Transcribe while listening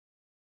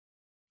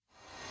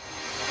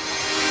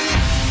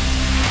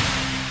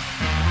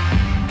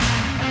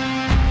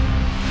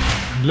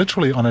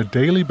Literally on a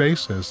daily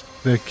basis,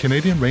 the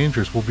Canadian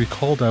Rangers will be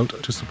called out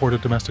to support a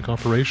domestic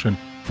operation,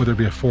 whether it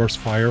be a forest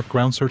fire,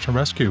 ground search and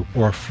rescue,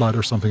 or a flood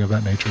or something of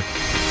that nature.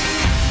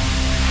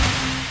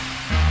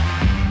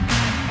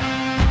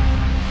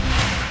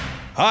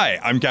 Hi,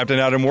 I'm Captain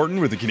Adam Morton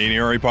with the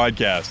Canadian Army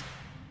Podcast.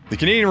 The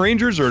Canadian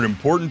Rangers are an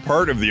important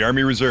part of the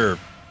Army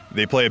Reserve.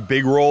 They play a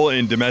big role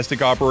in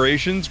domestic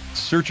operations,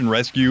 search and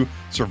rescue,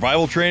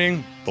 survival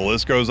training, the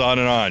list goes on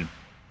and on.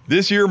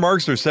 This year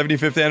marks their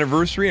 75th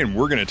anniversary, and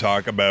we're going to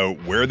talk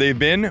about where they've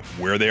been,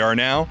 where they are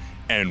now,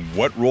 and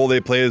what role they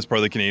play as part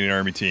of the Canadian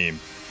Army team.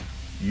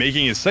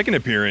 Making his second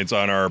appearance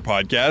on our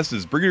podcast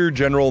is Brigadier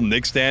General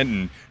Nick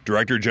Stanton,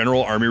 Director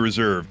General Army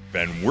Reserve,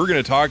 and we're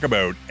going to talk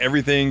about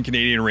everything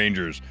Canadian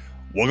Rangers.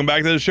 Welcome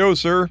back to the show,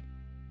 sir.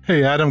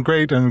 Hey, Adam,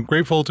 great, and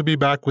grateful to be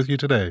back with you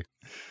today.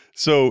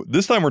 So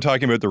this time we're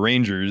talking about the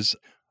Rangers.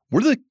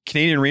 What do the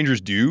Canadian Rangers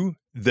do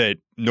that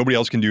nobody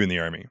else can do in the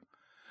Army?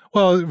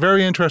 Well,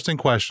 very interesting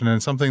question,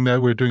 and something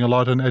that we're doing a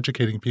lot on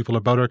educating people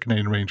about our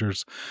Canadian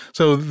Rangers.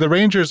 So the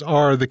Rangers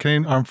are the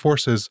Canadian Armed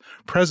Forces'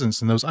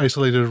 presence in those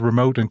isolated,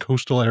 remote, and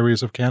coastal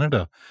areas of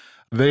Canada.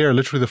 They are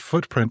literally the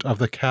footprint of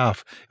the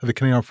CAF, of the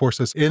Canadian Armed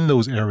Forces, in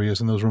those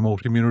areas, in those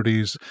remote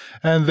communities.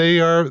 And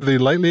they are the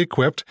lightly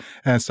equipped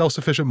and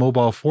self-sufficient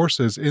mobile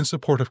forces in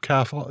support of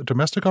CAF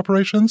domestic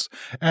operations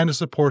and in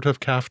support of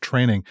CAF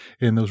training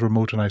in those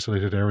remote and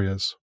isolated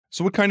areas.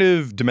 So what kind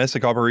of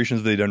domestic operations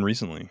have they done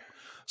recently?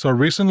 So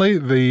recently,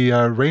 the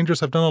Rangers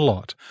have done a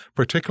lot,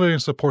 particularly in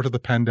support of the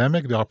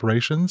pandemic, the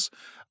operations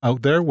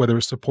out there, whether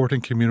it's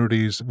supporting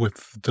communities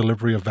with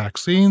delivery of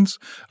vaccines,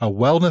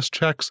 wellness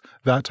checks,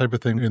 that type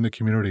of thing in the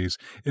communities.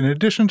 In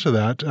addition to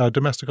that,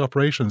 domestic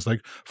operations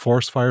like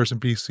forest fires in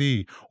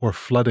BC or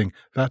flooding,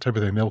 that type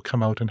of thing, they'll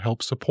come out and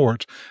help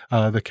support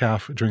the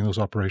CAF during those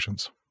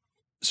operations.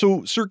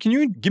 So, sir, can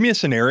you give me a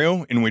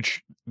scenario in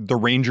which the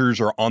Rangers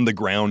are on the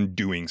ground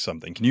doing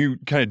something? Can you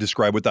kind of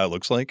describe what that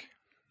looks like?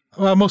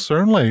 Well, most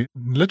certainly.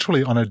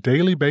 Literally on a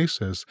daily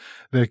basis,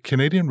 the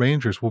Canadian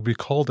Rangers will be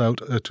called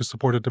out to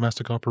support a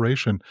domestic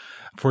operation.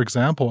 For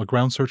example, a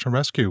ground search and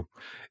rescue.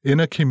 In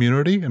a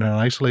community, in an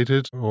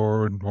isolated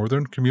or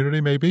northern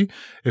community maybe,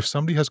 if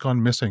somebody has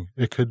gone missing,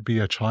 it could be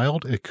a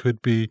child, it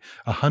could be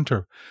a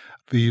hunter.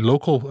 The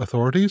local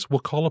authorities will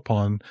call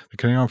upon the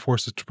Canadian Armed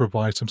Forces to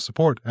provide some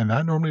support, and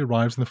that normally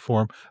arrives in the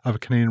form of a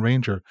Canadian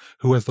Ranger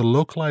who has the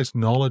localized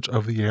knowledge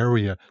of the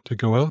area to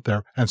go out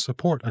there and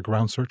support a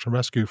ground search and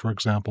rescue, for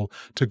example,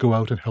 to go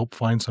out and help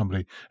find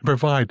somebody and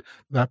provide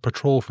that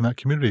patrol from that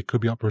community. It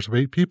could be upwards of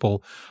 8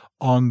 people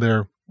on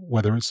their,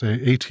 whether it's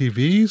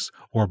ATVs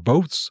or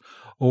boats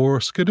or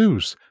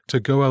skidoos, to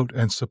go out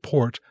and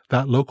support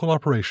that local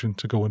operation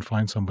to go and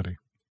find somebody.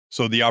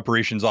 So the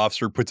operations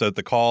officer puts out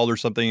the call or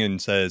something and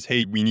says,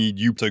 hey, we need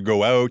you to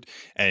go out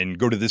and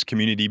go to this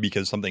community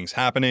because something's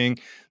happening.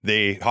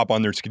 They hop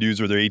on their skidoos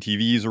or their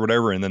ATVs or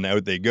whatever, and then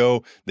out they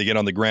go. They get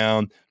on the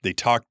ground. They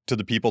talk to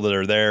the people that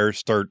are there,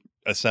 start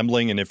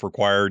assembling, and if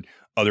required,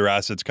 other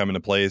assets come into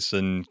place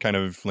and kind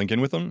of link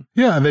in with them?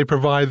 Yeah, and they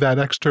provide that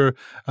extra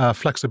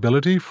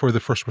flexibility for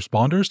the first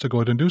responders to go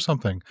out and do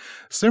something.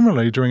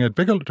 Similarly, during a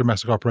bigger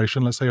domestic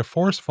operation, let's say a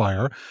forest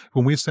fire,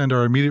 when we send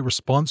our immediate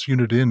response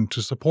unit in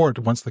to support,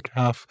 once the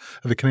CAF,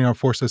 the Canadian Armed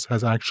Forces,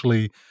 has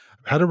actually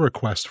had a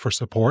request for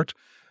support,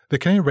 the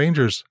Canadian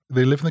Rangers,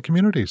 they live in the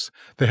communities.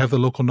 They have the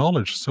local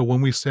knowledge. So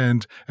when we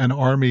send an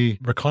Army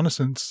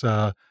reconnaissance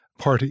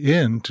party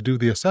in to do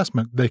the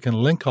assessment, they can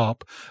link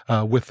up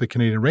with the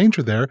Canadian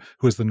Ranger there,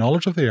 who has the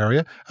knowledge of the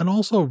area, and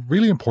also,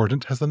 really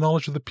important, has the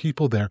knowledge of the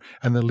people there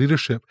and the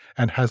leadership,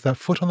 and has that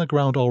foot on the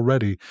ground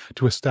already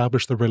to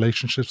establish the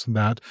relationships in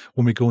that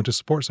when we go in to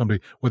support somebody,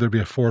 whether it be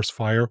a forest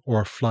fire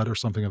or a flood or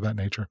something of that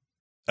nature.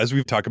 As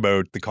we've talked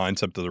about the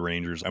concept of the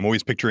Rangers, I'm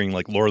always picturing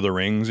like Lord of the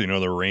Rings,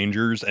 the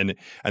Rangers, and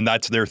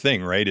that's their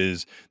thing, right?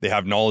 Is they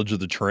have knowledge of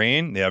the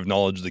terrain, they have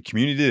knowledge of the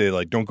community. They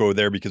like, don't go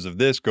there because of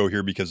this, go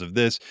here because of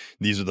this.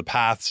 These are the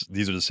paths,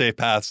 these are the safe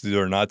paths, these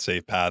are not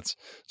safe paths.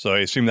 So I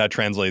assume that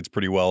translates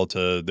pretty well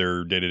to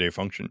their day-to-day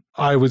function.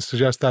 I would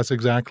suggest that's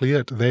exactly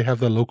it. They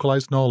have the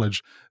localized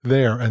knowledge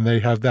there, and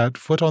they have that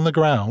foot on the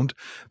ground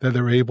that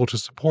they're able to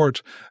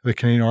support the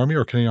Canadian Army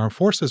or Canadian Armed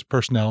Forces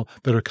personnel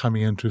that are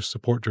coming in to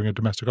support during a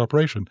domestic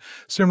operation.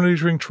 Similarly,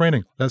 during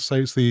training, let's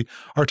say it's the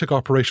Arctic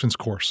Operations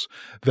Course,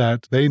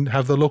 that they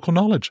have the local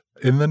knowledge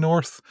in the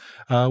north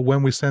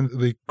when we send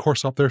the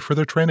course up there for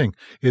their training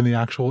in the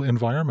actual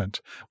environment.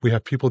 We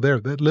have people there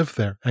that live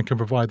there and can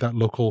provide that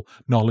local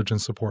knowledge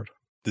and support.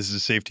 This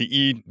is safe to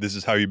eat. This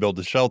is how you build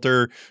a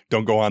shelter.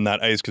 Don't go on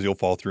that ice because you'll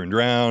fall through and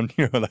drown.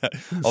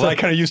 That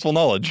kind of useful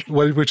knowledge.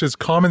 Which is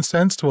common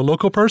sense to a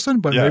local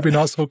person, but maybe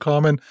not so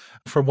common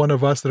for one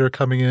of us that are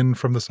coming in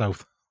from the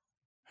south.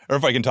 Or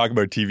if I can talk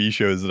about TV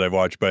shows that I've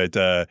watched, but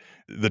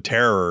The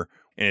Terror,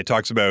 and it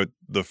talks about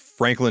the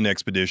Franklin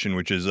Expedition,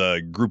 which is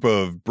a group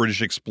of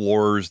British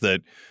explorers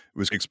that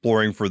was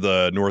exploring for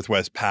the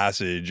Northwest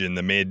Passage in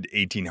the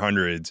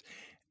mid-1800s.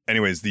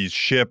 Anyways, these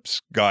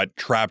ships got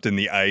trapped in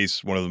the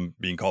ice, one of them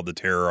being called the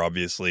Terror,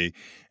 obviously,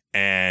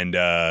 and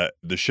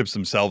the ships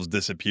themselves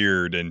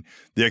disappeared. And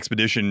the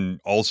expedition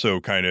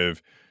also kind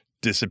of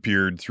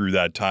disappeared through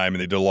that time,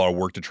 and they did a lot of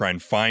work to try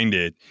and find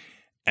it.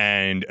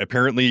 And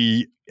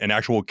apparently an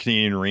actual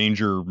Canadian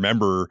Ranger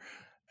member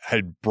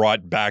had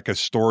brought back a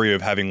story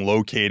of having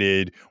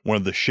located one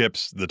of the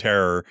ships, the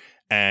Terror,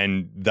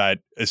 and that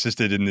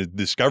assisted in the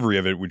discovery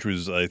of it, which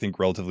was, I think,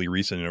 relatively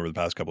recent over the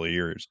past couple of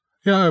years.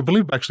 Yeah, I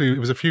believe actually it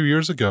was a few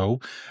years ago,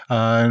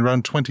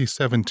 around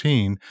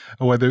 2017,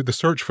 where the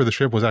search for the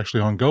ship was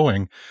actually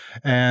ongoing.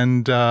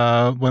 And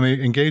when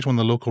they engaged one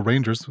of the local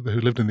rangers who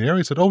lived in the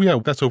area, said, "Oh yeah,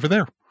 that's over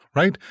there."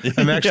 Right?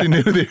 And they actually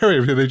knew the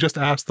area. They just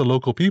asked the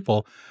local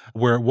people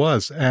where it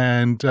was.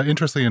 And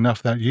interestingly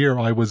enough, that year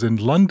I was in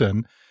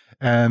London,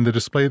 and the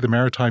display at the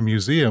Maritime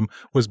Museum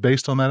was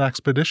based on that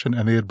expedition.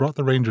 And they had brought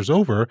the rangers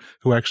over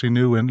who actually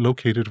knew and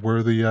located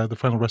where the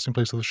final resting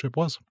place of the ship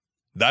was.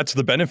 That's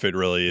the benefit,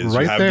 really, is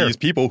right you have there. These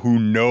people who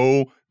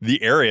know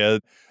the area,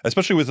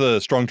 especially with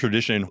a strong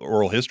tradition,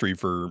 oral history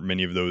for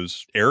many of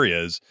those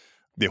areas.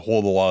 They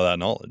hold a lot of that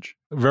knowledge.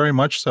 Very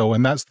much so.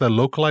 And that's the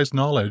localized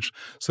knowledge,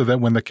 so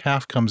that when the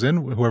CAF comes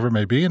in, whoever it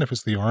may be, and if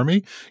it's the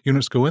Army,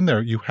 units go in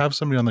there, you have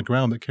somebody on the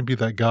ground that can be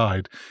that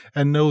guide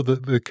and know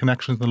the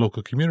connections in the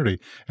local community.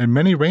 And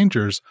many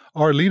rangers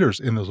are leaders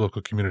in those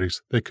local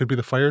communities. They could be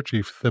the fire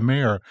chief, the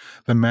mayor,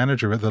 the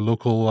manager at the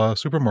local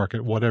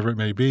supermarket, whatever it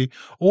may be.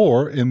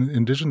 Or in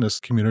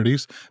Indigenous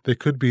communities, they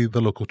could be the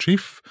local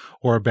chief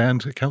or a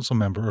band council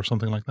member or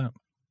something like that.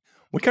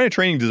 What kind of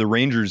training do the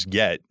rangers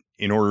get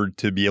in order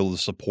to be able to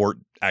support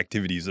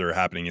activities that are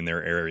happening in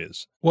their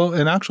areas? Well,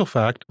 in actual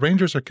fact,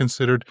 rangers are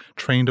considered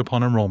trained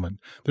upon enrollment.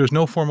 There's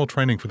no formal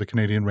training for the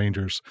Canadian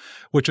Rangers,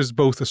 which is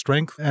both a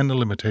strength and a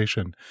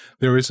limitation.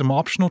 There is some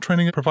optional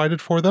training provided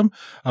for them.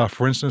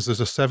 For instance, there's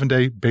a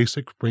 7-day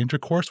basic ranger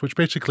course, which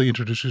basically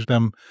introduces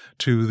them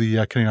to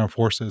the Canadian Armed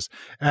Forces.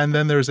 And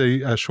then there's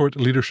a short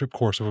leadership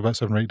course of about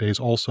 7 or 8 days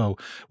also,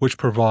 which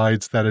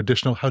provides that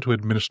additional how to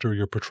administer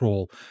your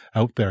patrol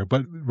out there.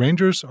 But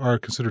rangers are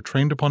considered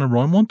trained upon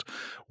enrollment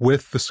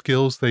with the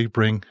skills they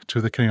bring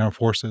to the Canadian Armed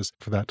Forces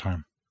for that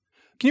time.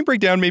 Can you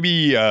break down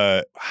maybe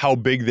how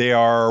big they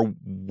are,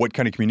 what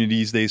kind of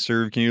communities they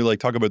serve? Can you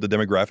talk about the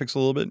demographics a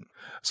little bit?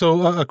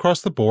 So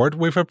across the board,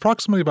 we have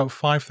approximately about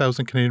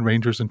 5,000 Canadian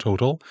Rangers in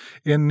total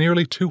in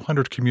nearly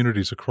 200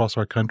 communities across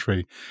our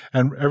country,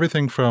 and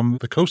everything from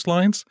the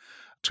coastlines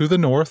to the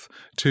north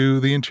to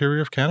the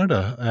interior of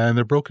Canada. And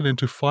they're broken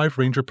into 5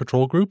 Ranger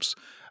patrol groups,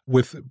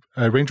 with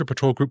a Ranger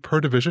Patrol Group per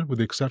division, with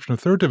the exception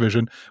of 3rd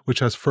Division, which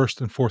has 1st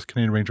and 4th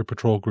Canadian Ranger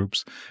Patrol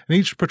Groups. And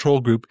each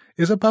patrol group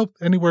is about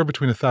anywhere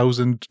between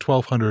 1,000 to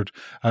 1,200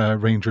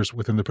 Rangers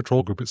within the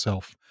patrol group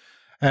itself.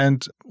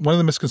 And one of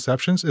the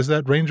misconceptions is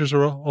that Rangers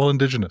are all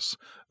Indigenous.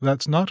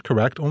 That's not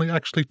correct. Only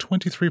actually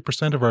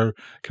 23% of our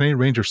Canadian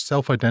Rangers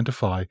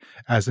self-identify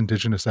as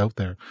Indigenous out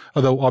there.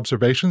 Although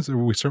observations,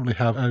 we certainly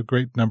have a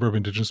great number of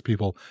Indigenous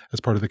people as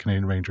part of the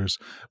Canadian Rangers.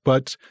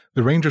 But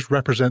the Rangers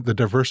represent the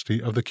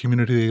diversity of the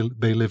community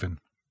they live in.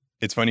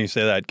 It's funny you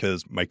say that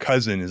because my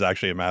cousin is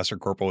actually a Master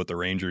Corporal with the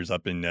Rangers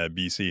up in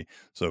BC.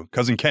 So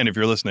Cousin Ken, if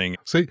you're listening.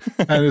 See,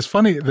 and it's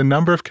funny, the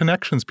number of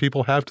connections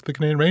people have to the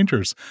Canadian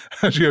Rangers.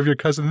 As you have your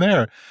cousin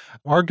there.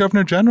 Our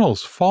Governor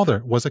General's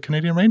father was a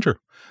Canadian Ranger.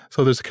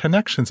 So there's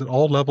connections at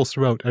all levels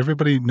throughout.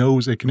 Everybody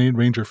knows a Canadian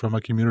Ranger from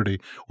a community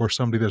or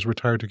somebody that's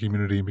retired to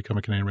community and become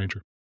a Canadian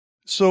Ranger.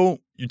 So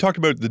you talked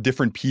about the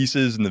different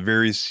pieces and the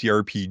various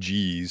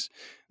CRPGs,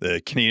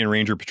 the Canadian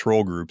Ranger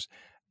patrol groups.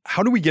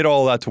 How do we get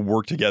all that to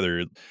work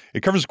together?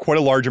 It covers quite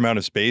a large amount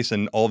of space,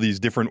 and all these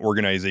different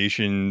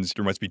organizations,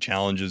 there must be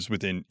challenges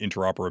within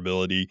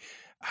interoperability.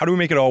 How do we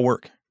make it all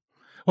work?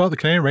 Well, the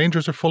Canadian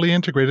Rangers are fully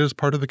integrated as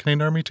part of the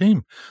Canadian Army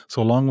team.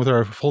 So along with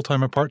our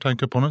full-time and part-time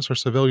components, our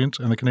civilians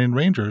and the Canadian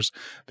Rangers,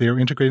 they are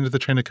integrated into the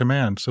chain of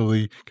command. So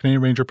the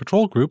Canadian Ranger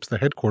patrol groups, the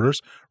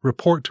headquarters,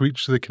 report to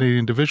each of the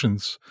Canadian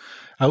divisions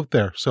out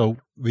there. So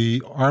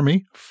the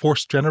Army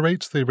force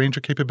generates the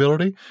Ranger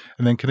capability,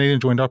 and then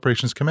Canadian Joint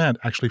Operations Command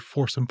actually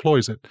force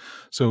employs it.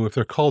 So if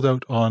they're called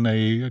out on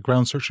a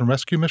ground search and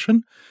rescue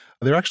mission,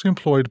 they're actually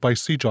employed by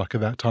CJOC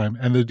at that time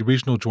and the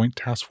Regional Joint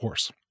Task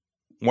Force.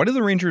 Why do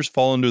the Rangers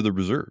fall under the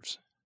reserves?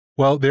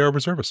 Well, they are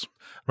reservists,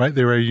 right?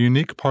 They're a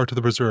unique part of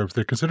the reserve.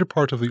 They're considered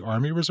part of the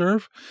Army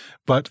Reserve,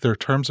 but their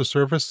terms of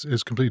service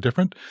is completely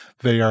different.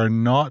 They are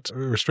not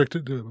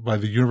restricted by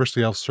the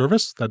University Health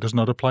Service. That does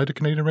not apply to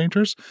Canadian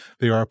Rangers.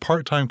 They are a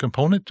part-time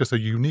component, just a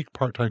unique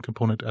part-time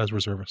component as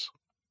reservists.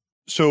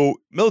 So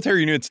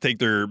military units take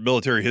their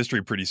military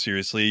history pretty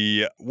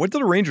seriously. What do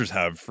the Rangers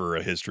have for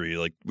a history?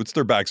 What's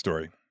their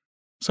backstory?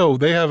 So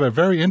they have a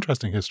very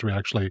interesting history,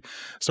 actually,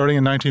 starting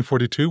in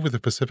 1942 with the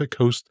Pacific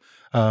Coast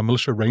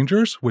Militia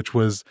Rangers, which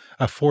was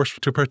a force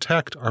to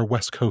protect our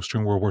West Coast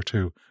during World War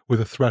II with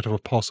a threat of a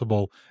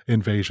possible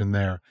invasion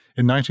there.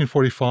 In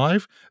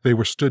 1945, they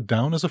were stood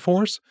down as a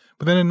force,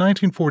 but then in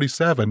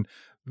 1947,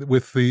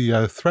 with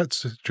the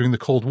threats during the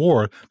Cold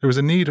War, there was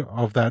a need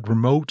of that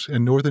remote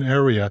and northern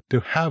area to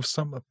have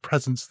some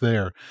presence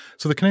there.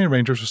 So the Canadian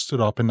Rangers were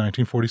stood up in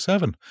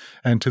 1947.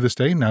 And to this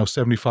day, now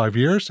 75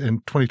 years,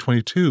 in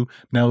 2022,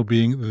 now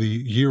being the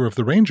year of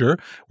the Ranger,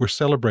 we're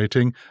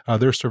celebrating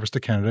their service to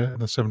Canada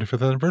and the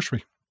 75th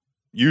anniversary.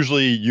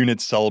 Usually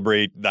units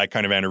celebrate that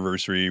kind of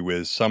anniversary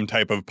with some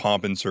type of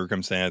pomp and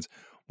circumstance.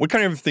 What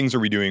kind of things are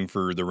we doing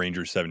for the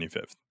Rangers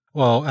 75th?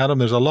 Well, Adam,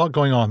 there's a lot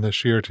going on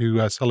this year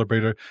to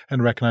celebrate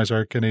and recognize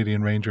our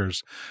Canadian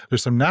Rangers.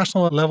 There's some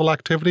national level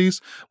activities.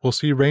 We'll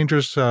see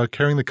Rangers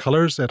carrying the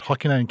colors at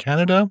Hockey Night in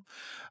Canada.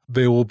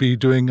 They will be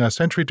doing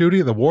sentry duty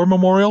at the War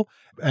Memorial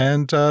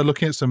and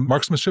looking at some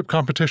marksmanship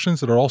competitions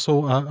that are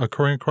also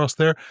occurring across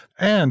there.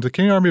 And the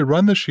Canadian Army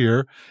run this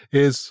year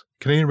is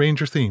Canadian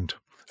Ranger themed.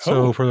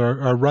 So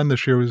for our run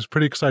this year, it was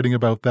pretty exciting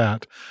about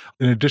that.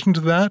 In addition to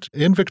that,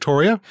 in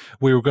Victoria,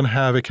 we were going to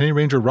have a Canadian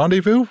Ranger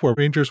rendezvous where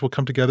Rangers will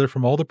come together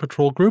from all the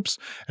patrol groups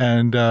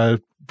and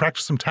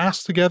practice some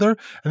tasks together.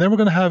 And then we're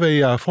going to have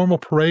a formal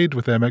parade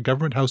with them at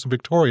Government House in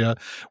Victoria,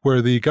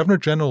 where the Governor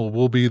General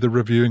will be the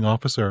reviewing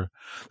officer.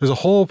 There's a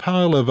whole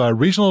pile of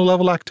regional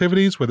level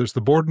activities, whether it's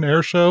the Borden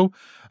Air Show,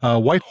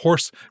 White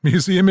Horse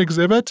Museum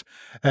exhibit,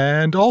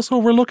 and also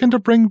we're looking to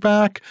bring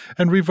back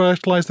and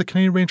revitalize the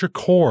Canadian Ranger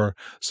Corps.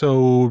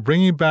 So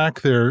bringing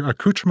back their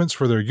accoutrements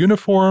for their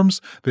uniforms,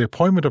 the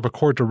appointment of a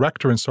Corps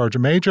Director and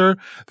Sergeant Major,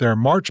 their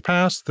march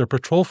past, their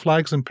patrol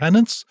flags and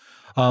pennants.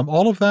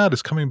 All of that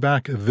is coming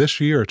back this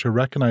year to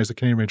recognize the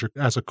Canadian Ranger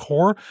as a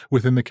corps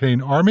within the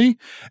Canadian Army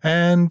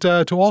and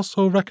to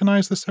also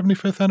recognize the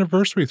 75th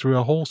anniversary through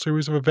a whole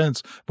series of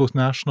events, both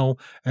national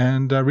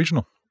and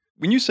regional.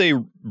 When you say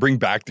bring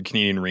back the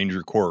Canadian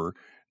Ranger Corps,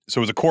 so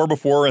it was a corps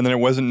before and then it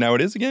wasn't, now it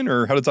is again,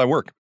 or how does that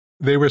work?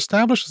 They were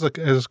established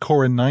as a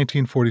corps in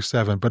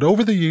 1947, but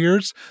over the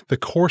years, the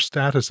corps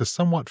status has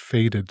somewhat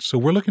faded. So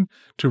we're looking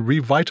to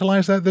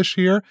revitalize that this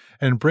year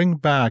and bring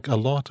back a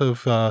lot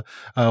of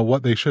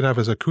what they should have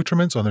as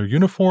accoutrements on their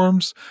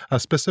uniforms,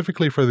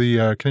 specifically for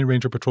the Canadian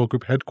Ranger Patrol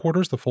Group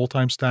headquarters, the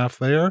full-time staff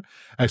there.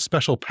 A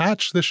special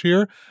patch this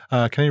year,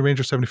 Canadian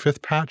Ranger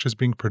 75th patch is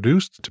being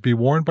produced to be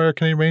worn by our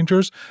Canadian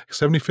Rangers.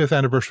 75th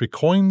anniversary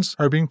coins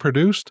are being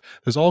produced.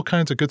 There's all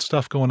kinds of good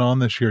stuff going on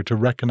this year to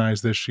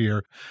recognize this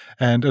year.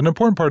 And an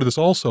important part of this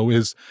also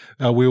is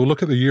we will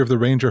look at the Year of the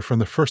Ranger from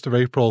the 1st of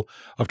April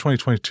of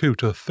 2022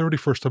 to the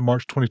 31st of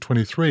March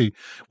 2023,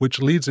 which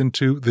leads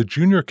into the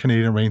Junior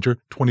Canadian Ranger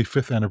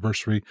 25th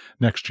anniversary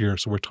next year.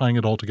 So we're tying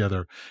it all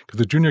together because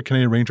the Junior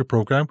Canadian Ranger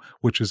program,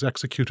 which is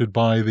executed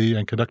by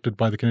and conducted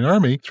by the Canadian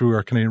Army through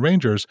our Canadian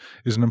Rangers,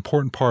 is an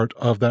important part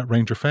of that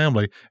Ranger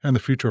family and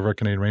the future of our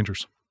Canadian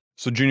Rangers.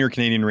 So Junior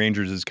Canadian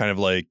Rangers is kind of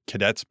like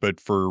cadets,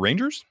 but for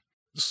Rangers?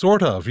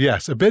 Sort of,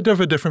 yes. A bit of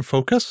a different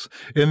focus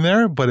in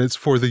there, but it's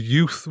for the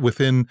youth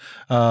within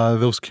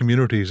those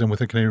communities and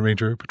within Canadian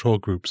Ranger patrol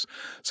groups.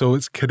 So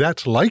it's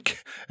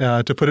cadet-like,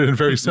 to put it in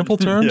very simple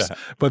terms,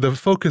 but the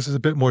focus is a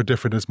bit more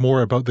different. It's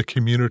more about the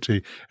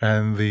community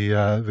and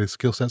the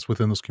skill sets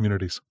within those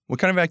communities. What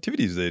kind of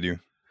activities do they do?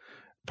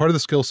 Part of the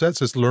skill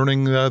sets is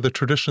learning the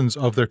traditions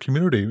of their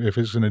community, if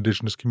it's an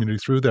Indigenous community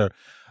through there,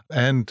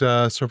 and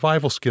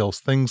survival skills,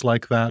 things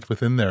like that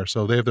within there.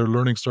 So they have their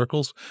learning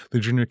circles, the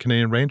Junior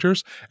Canadian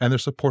Rangers, and they're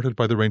supported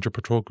by the Ranger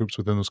Patrol groups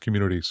within those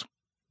communities.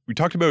 We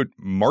talked about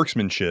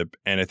marksmanship,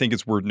 and I think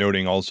it's worth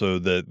noting also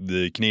that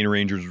the Canadian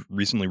Rangers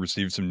recently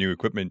received some new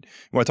equipment.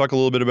 You want to talk a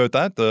little bit about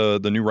that,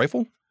 the new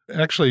rifle?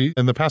 Actually,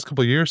 in the past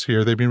couple of years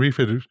here, they've been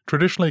refitted,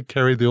 traditionally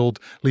carried the old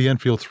Lee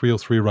Enfield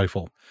 303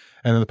 rifle.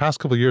 And in the past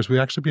couple of years, we've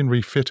actually been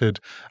refitted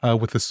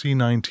with the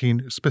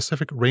C19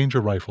 specific Ranger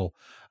rifle,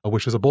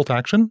 which is a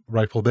bolt-action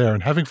rifle there.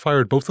 And having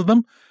fired both of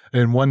them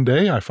in one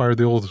day, I fired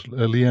the old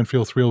Lee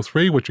Enfield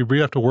 303, which you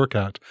really have to work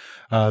at.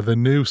 The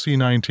new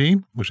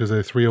C19, which is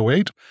a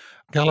 308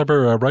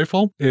 caliber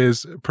rifle,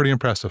 is pretty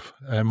impressive.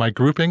 And my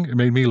grouping, it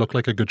made me look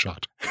like a good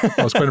shot.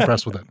 I was quite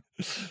impressed with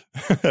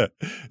it.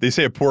 They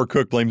say a poor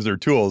cook blames their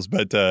tools,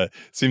 but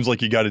seems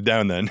like you got it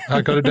down then. I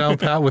got it down,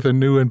 Pat, with a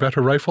new and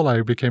better rifle.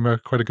 I became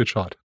quite a good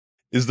shot.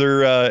 Is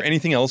there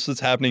anything else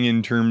that's happening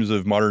in terms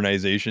of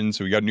modernization?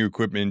 So we got new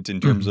equipment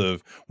in terms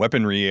of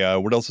weaponry.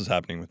 What else is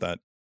happening with that?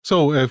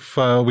 So if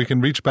we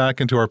can reach back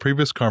into our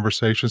previous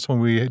conversations when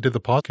we did the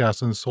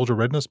podcast on the soldier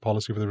readiness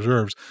policy for the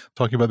reserves,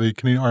 talking about the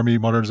Canadian Army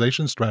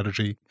modernization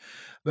strategy,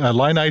 a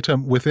line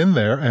item within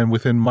there and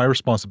within my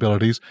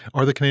responsibilities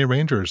are the Canadian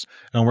Rangers.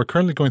 And we're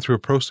currently going through a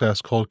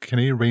process called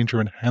Canadian Ranger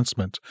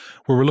Enhancement,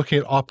 where we're looking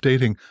at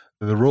updating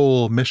the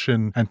role,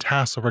 mission, and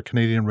tasks of our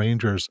Canadian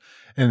Rangers,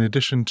 in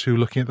addition to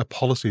looking at the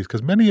policies,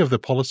 because many of the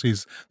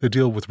policies that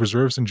deal with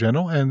reserves in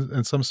general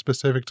and some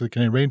specific to the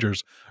Canadian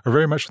Rangers are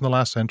very much from the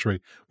last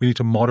century. We need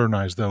to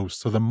modernize those.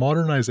 So the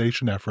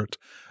modernization effort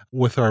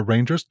with our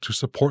Rangers to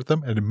support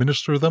them and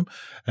administer them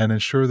and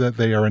ensure that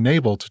they are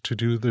enabled to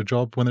do their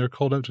job when they're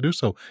called out to do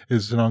so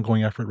is an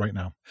ongoing effort right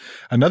now.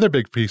 Another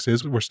big piece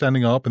is we're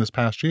standing up in this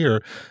past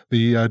year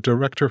the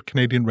Director of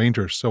Canadian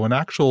Rangers, so an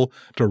actual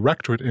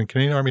directorate in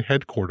Canadian Army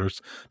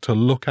headquarters to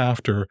look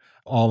after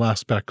all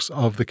aspects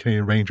of the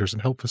Canadian Rangers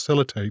and help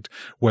facilitate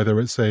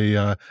whether it's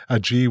a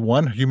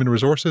G1 human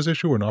resources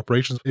issue or an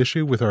operations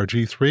issue with our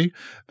G3,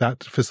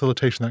 that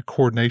facilitation, that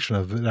coordination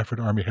of the effort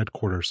Army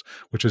headquarters,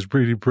 which is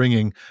really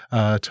bringing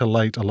to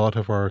light a lot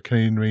of our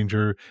Canadian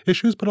Ranger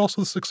issues, but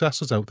also the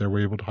successes out there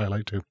we're able to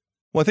highlight too.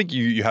 Well, I think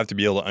you have to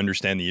be able to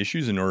understand the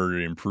issues in order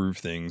to improve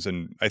things.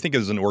 And I think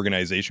as an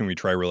organization, we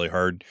try really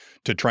hard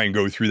to try and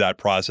go through that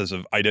process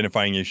of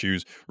identifying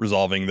issues,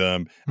 resolving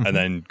them, and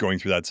then going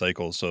through that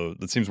cycle. So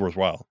that seems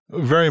worthwhile.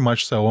 Very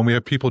much so. And we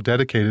have people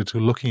dedicated to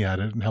looking at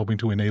it and helping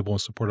to enable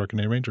and support our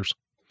Canadian Rangers.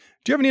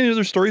 Do you have any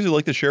other stories you'd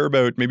like to share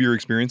about maybe your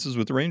experiences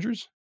with the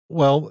Rangers?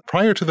 Well,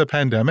 prior to the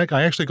pandemic,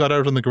 I actually got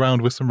out on the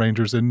ground with some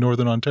Rangers in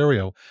Northern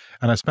Ontario,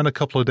 and I spent a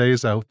couple of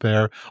days out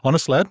there on a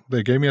sled.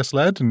 They gave me a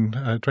sled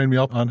and trained me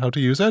up on how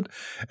to use it,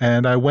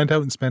 and I went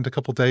out and spent a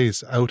couple of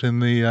days out in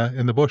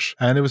the bush,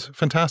 and it was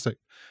fantastic.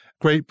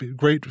 Great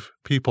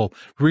people,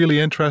 really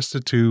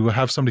interested to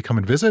have somebody come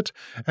and visit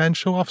and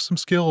show off some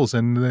skills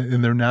in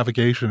their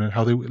navigation and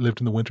how they lived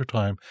in the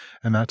wintertime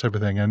and that type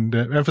of thing, and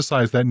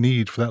emphasize that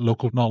need for that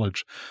local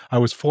knowledge. I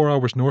was 4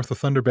 hours north of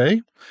Thunder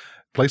Bay,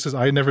 places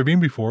I had never been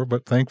before,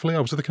 but thankfully I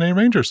was with the Canadian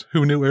Rangers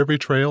who knew every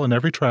trail and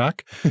every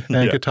track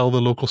and could tell the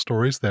local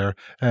stories there,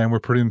 and were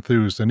pretty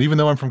enthused. And even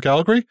though I'm from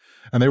Calgary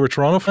and they were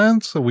Toronto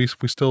fans, so we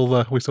still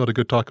had a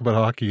good talk about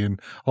hockey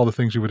and all the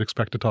things you would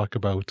expect to talk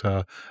about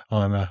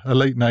on a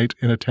late night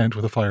in a tent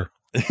with a fire.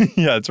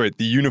 Yeah, that's right.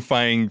 The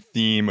unifying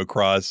theme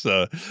across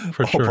all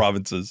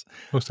provinces.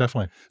 Most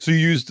definitely. So you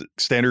used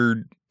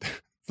standard...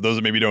 For those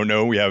that maybe don't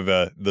know, we have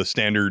the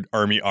standard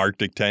Army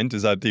Arctic tent.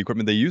 Is that the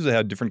equipment they use? They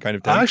had different kind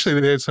of tents? Actually,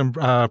 they had some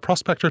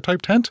Prospector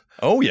type tent.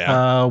 Oh,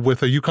 yeah.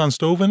 With a Yukon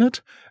stove in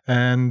it.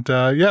 And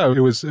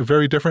it was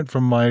very different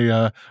from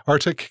my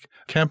Arctic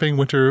camping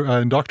winter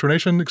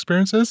indoctrination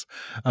experiences,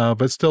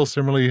 but still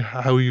similarly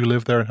how you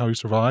live there and how you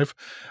survive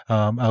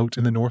out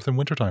in the north in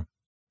wintertime.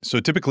 So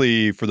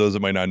typically, for those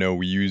that might not know,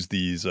 we use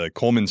these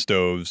Coleman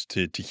stoves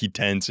to heat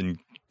tents and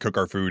cook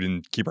our food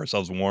and keep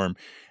ourselves warm.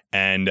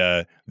 And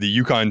the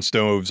Yukon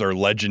stoves are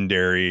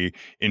legendary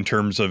in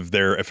terms of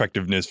their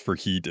effectiveness for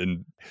heat.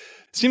 And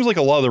it seems like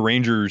a lot of the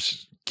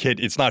Rangers kit,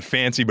 it's not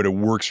fancy, but it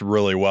works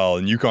really well.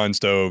 And Yukon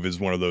stove is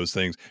one of those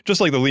things, just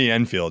like the Lee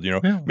Enfield,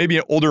 maybe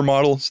an older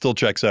model still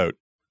checks out.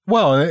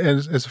 Well,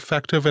 it's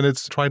effective and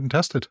it's tried and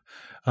tested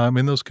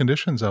in those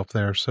conditions out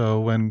there. So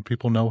when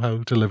people know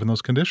how to live in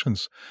those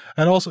conditions.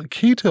 And also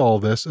key to all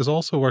this is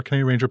also our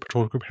Canadian Ranger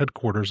Patrol Group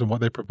headquarters and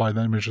what they provide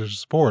that Ranger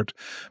support.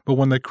 But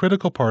one of the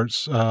critical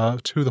parts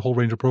to the whole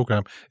Ranger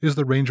program is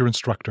the Ranger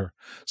instructor.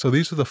 So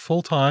these are the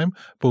full-time,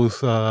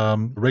 both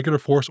regular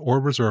force or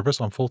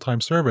reservists on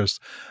full-time service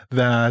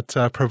that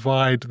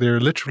provide, they're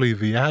literally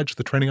the ADGE,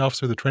 the training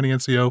officer, the training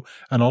NCO,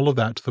 and all of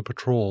that to the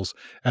patrols.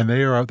 And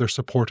they are out there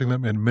supporting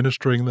them,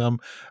 administering them,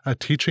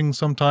 teaching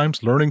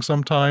sometimes, learning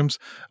sometimes,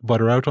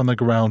 but are out on the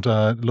ground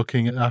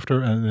looking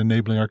after and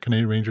enabling our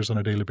Canadian Rangers on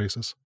a daily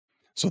basis.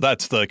 So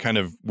that's the kind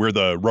of where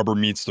the rubber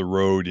meets the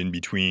road in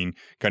between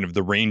kind of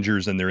the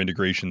Rangers and their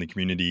integration in the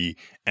community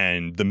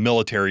and the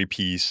military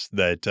piece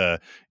that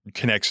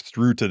connects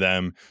through to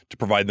them to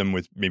provide them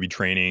with maybe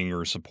training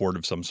or support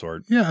of some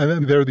sort. Yeah, and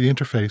then they're the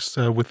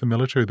interface with the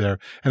military there.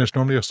 And it's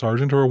normally a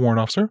sergeant or a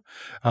warrant officer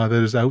that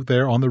is out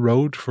there on the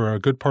road for a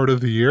good part of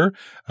the year,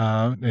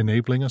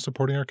 enabling and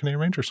supporting our Canadian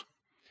Rangers.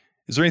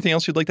 Is there anything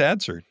else you'd like to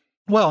add, sir?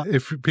 Well,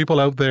 if people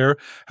out there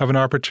have an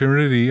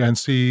opportunity and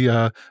see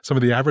some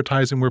of the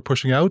advertising we're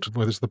pushing out,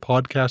 whether it's the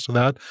podcast or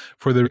that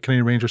for the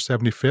Canadian Ranger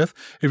 75th,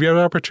 if you have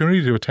an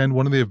opportunity to attend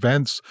one of the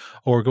events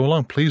or go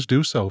along, please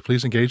do so.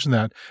 Please engage in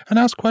that and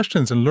ask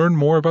questions and learn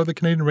more about the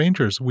Canadian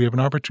Rangers. We have an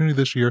opportunity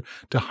this year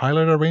to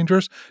highlight our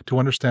Rangers, to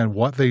understand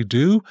what they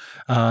do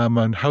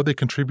and how they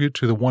contribute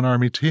to the One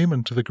Army team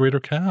and to the greater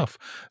CAF.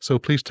 So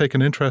please take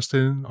an interest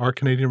in our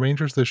Canadian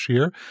Rangers this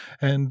year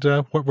and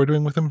what we're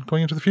doing with them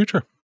going into the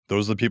future.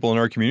 Those are the people in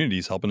our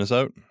communities helping us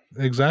out.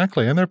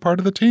 Exactly. And they're part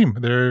of the team.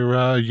 They're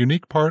a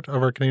unique part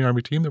of our Canadian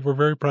Army team that we're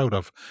very proud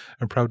of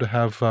and proud to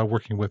have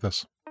working with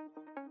us.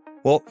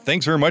 Well,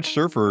 thanks very much,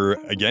 sir, for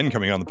again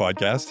coming on the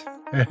podcast.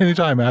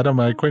 Anytime, Adam.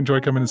 I quite enjoy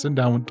coming and sitting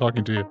down and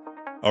talking to you.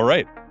 All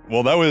right.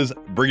 Well, that was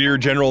Brigadier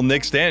General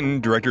Nick Stanton,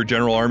 Director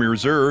General Army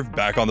Reserve,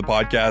 back on the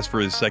podcast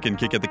for his second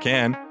kick at the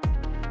can.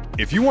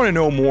 If you want to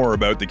know more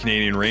about the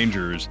Canadian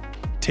Rangers,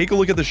 take a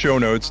look at the show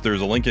notes. There's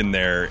a link in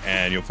there,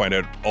 and you'll find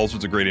out all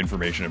sorts of great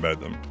information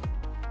about them.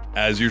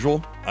 As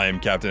usual, I am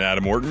Captain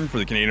Adam Orton for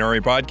the Canadian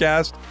Army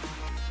Podcast.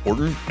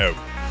 Orton out.